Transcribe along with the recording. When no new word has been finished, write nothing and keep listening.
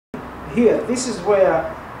here, this is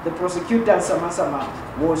where the prosecutor Nsama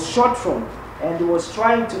Nsama was shot from, and he was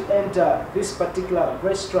trying to enter this particular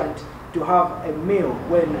restaurant to have a meal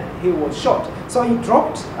when he was shot. So he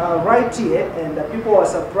dropped right here, and people were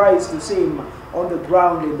surprised to see him on the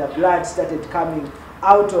ground, and the blood started coming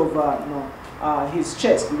out of his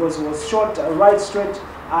chest, because he was shot right straight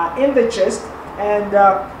in the chest. And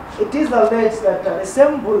it is alleged that the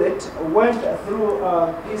same bullet went through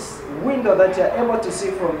this window that you're able to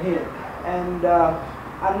see from here. And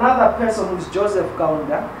another person, who's Joseph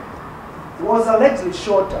Kaunda, was allegedly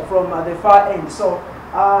shot from the far end. So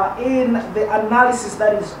in the analysis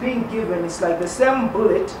that is being given, it's like the same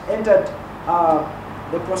bullet entered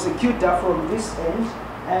the prosecutor from this end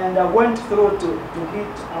and went through to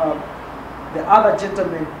hit the other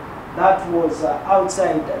gentleman that was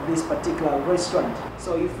outside this particular restaurant.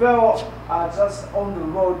 So he fell just on the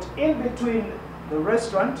road in between the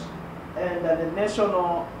restaurant and the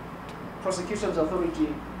National Prosecutions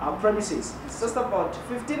Authority premises. It's just about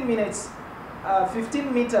 15 meters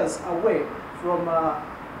away from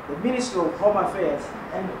the Ministry of Home Affairs,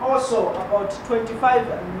 and also about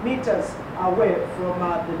 25 meters away from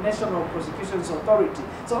the National Prosecutions Authority.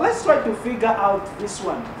 So let's try to figure out this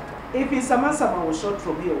one. If Nsama Nsama was shot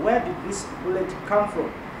from here, where did this bullet come from?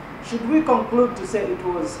 Should we conclude to say it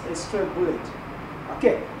was a stray bullet?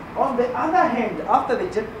 Okay. On the other hand, after the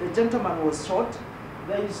gentleman was shot,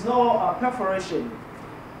 there is no perforation.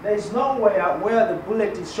 There is nowhere where the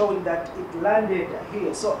bullet is showing that it landed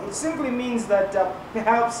here. So it simply means that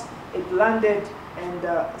perhaps it landed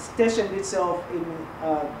and stationed itself in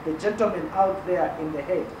the gentleman out there in the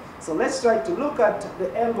head. So let's try to look at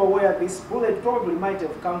the angle where this bullet probably might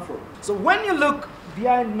have come from. So when you look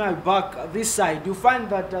behind my back, this side, you find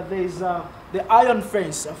that there is the iron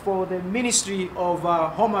fence for the Ministry of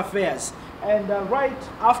Home Affairs. And right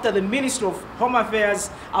after the Ministry of Home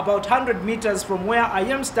Affairs, about 100 meters from where I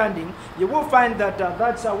am standing, you will find that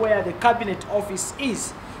that's where the Cabinet Office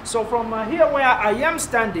is. So from here where I am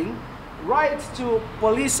standing, right to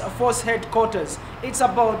Police Force Headquarters, it's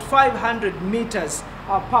about 500 meters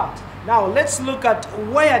apart. Now let's look at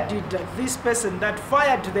where did this person that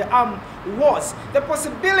fired the arm was. The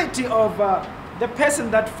possibility of the person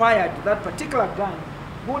that fired that particular gun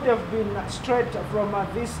would have been straight from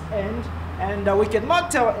this end, and we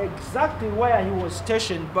cannot tell exactly where he was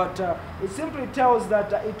stationed, but it simply tells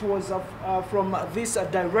that it was from this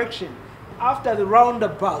direction after the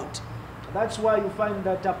roundabout. That's why you find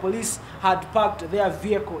that police had parked their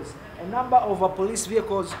vehicles. A number of police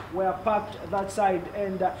vehicles were parked that side,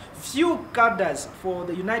 and few cadres for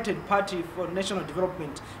the United Party for National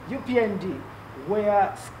Development, UPND,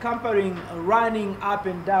 were scampering, running up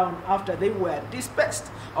and down after they were dispersed.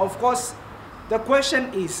 Of course, the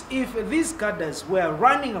question is, if these cadres were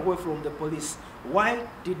running away from the police, why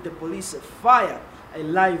did the police fire a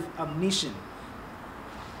live ammunition?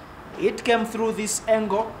 It came through this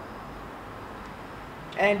angle,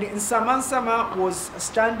 and Nsama Nsama was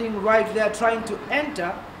standing right there trying to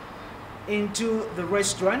enter into the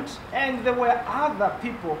restaurant, and there were other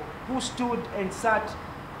people who stood and sat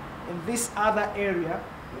in this other area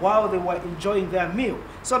while they were enjoying their meal.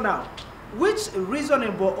 So now, which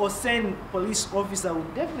reasonable or sane police officer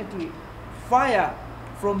would definitely fire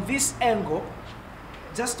from this angle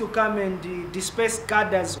just to come and disperse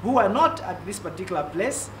cadres who are not at this particular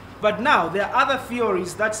place? But now there are other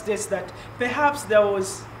theories that states that perhaps there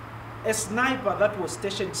was a sniper that was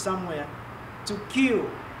stationed somewhere to kill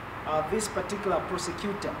this particular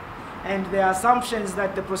prosecutor. And there are assumptions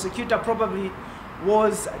that the prosecutor probably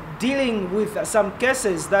was dealing with some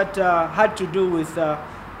cases that had to do with the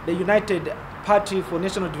United Party for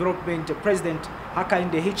National Development President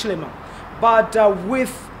Hakainde Hichilema. But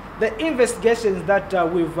with the investigations that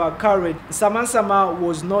we've carried, Nsama Nsama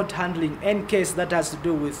was not handling any case that has to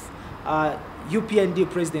do with UPND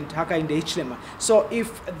President Hakainde Hichilema. So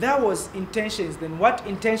if there was intentions, then what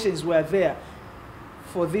intentions were there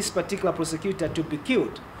for this particular prosecutor to be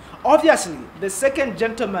killed? Obviously, the second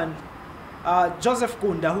gentleman, Joseph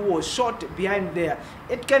Kunda, who was shot behind there,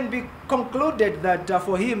 it can be concluded that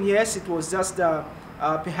for him, yes, it was just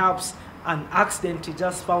perhaps an accident. He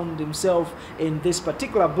just found himself in this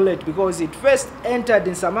particular bullet because it first entered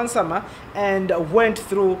in Nsama Nsama and went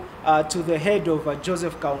through to the head of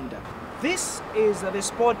Joseph Kaunda. This is the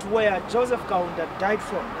spot where Joseph Kaunda died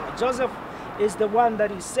from. Joseph is the one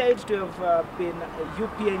that is said to have been a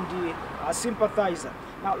UPND sympathizer.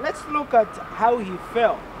 Now let's look at how he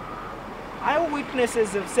fell.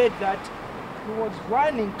 Eyewitnesses have said that he was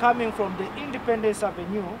running coming from the Independence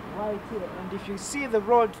Avenue right here, and if you see the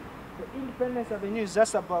road, the Independence Avenue is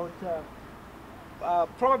just about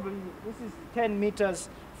probably this is 10 meters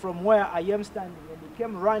from where I am standing, and he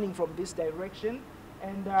came running from this direction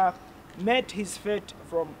and met his fate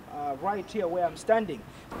from right here where I'm standing.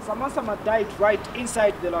 Nsama Nsama died right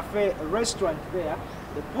inside the Lafay restaurant there.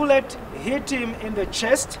 The bullet hit him in the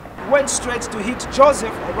chest, went straight to hit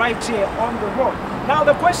Joseph right here on the road. Now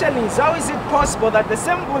the question is, how is it possible that the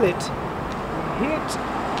same bullet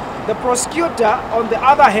hit the prosecutor on the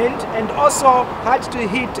other hand and also had to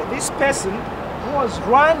hit this person who was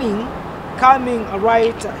running, coming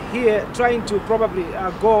right here, trying to probably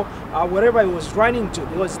go wherever he was running to,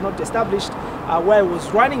 because it's not established where he was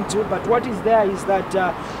running to, but what is there is that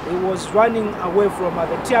he was running away from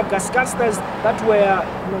the tear gas canisters that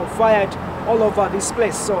were fired all over this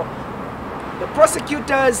place. So the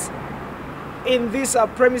prosecutors in these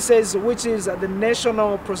premises, which is the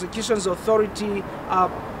National Prosecutions Authority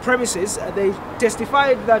premises, they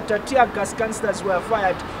testified that tear gas canisters were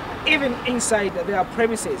fired even inside their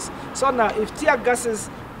premises. So now, if tear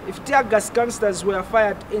gas canisters were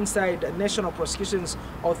fired inside the National Prosecutions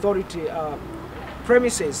Authority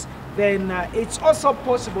premises, then it's also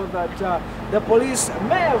possible that the police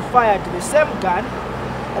may have fired the same gun,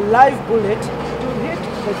 a live bullet, to hit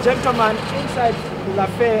the gentleman inside the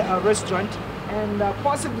Lafay restaurant, and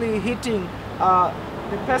possibly hitting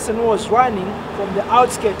the person who was running from the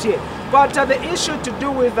outskirts here. But the issue to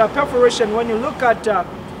do with perforation, when you look at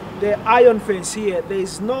the iron fence here, there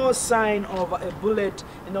is no sign of a bullet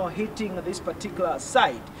hitting this particular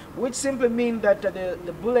side, which simply means that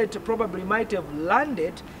the bullet probably might have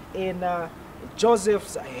landed in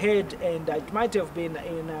Joseph's head, and it might have been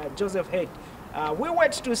in Joseph's head. We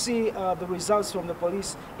wait to see the results from the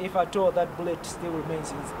police, if at all that bullet still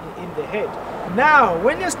remains in the head. Now,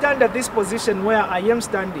 when you stand at this position where I am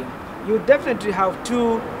standing, you definitely have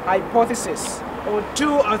two hypotheses or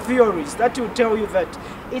two theories that will tell you that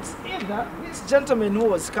it's either this gentleman who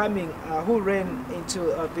was coming, who ran into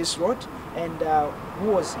this road and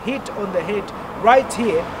who was hit on the head right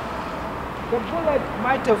here. The bullet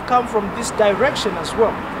might have come from this direction as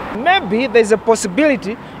well. Maybe there's a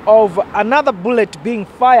possibility of another bullet being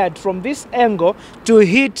fired from this angle to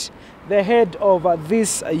hit the head of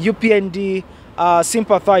this UPND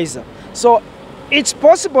sympathizer. So it's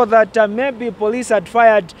possible that maybe police had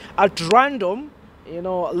fired at random,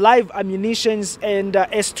 live ammunitions, and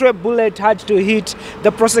a stray bullet had to hit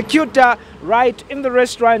the prosecutor right in the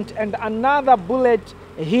restaurant, and another bullet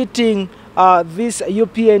hitting this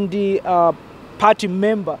UPND party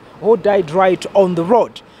member who died right on the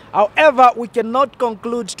road. However, we cannot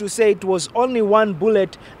conclude to say it was only one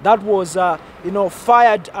bullet that was,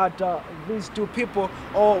 fired at these two people,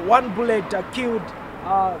 or one bullet killed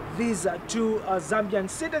these two Zambian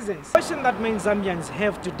citizens. The question that many Zambians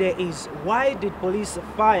have today is, why did police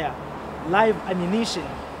fire live ammunition?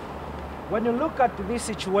 When you look at this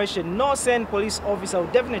situation, no sane police officer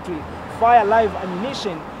will definitely fire live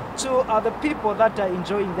ammunition to the people that are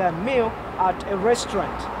enjoying their meal at a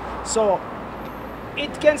restaurant. So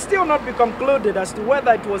it can still not be concluded as to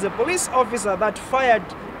whether it was a police officer that fired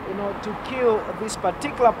to kill this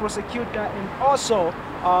particular prosecutor and also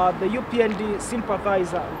the UPND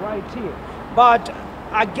sympathizer right here. But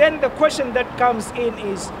again, the question that comes in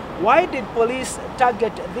is, why did police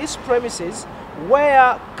target these premises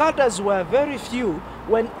where cutters were very few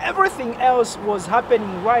when everything else was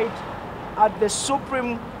happening right at the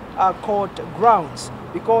Supreme Court grounds?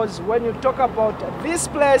 Because when you talk about this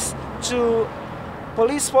place to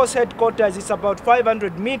police force headquarters, it's about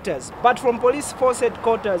 500 meters, but from police force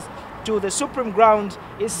headquarters to the Supreme ground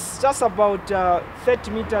is just about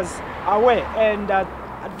 30 meters away. And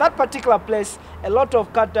at that particular place, a lot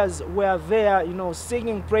of cutters were there,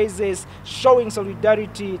 singing praises, showing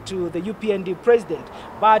solidarity to the UPND president.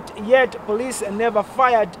 But yet, police never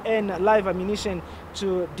fired any live ammunition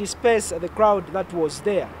to disperse the crowd that was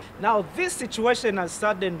there. Now, this situation has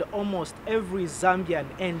saddened almost every Zambian,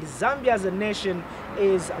 and Zambia as a nation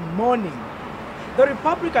is mourning. The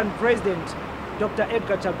Republican president, Dr.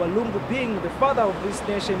 Edgar Chagwa, being the father of this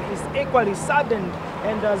nation, is equally saddened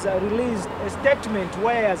and has released a statement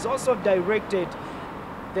where he has also directed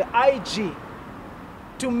the IG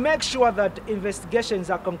to make sure that investigations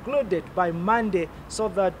are concluded by Monday, so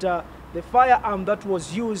that the firearm that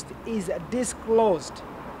was used is disclosed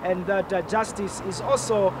and that justice is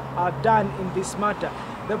also done in this matter.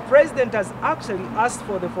 The president has actually asked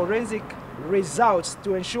for the forensic results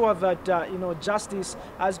to ensure that justice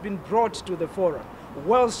has been brought to the fora.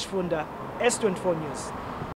 Chifunda, S24 News.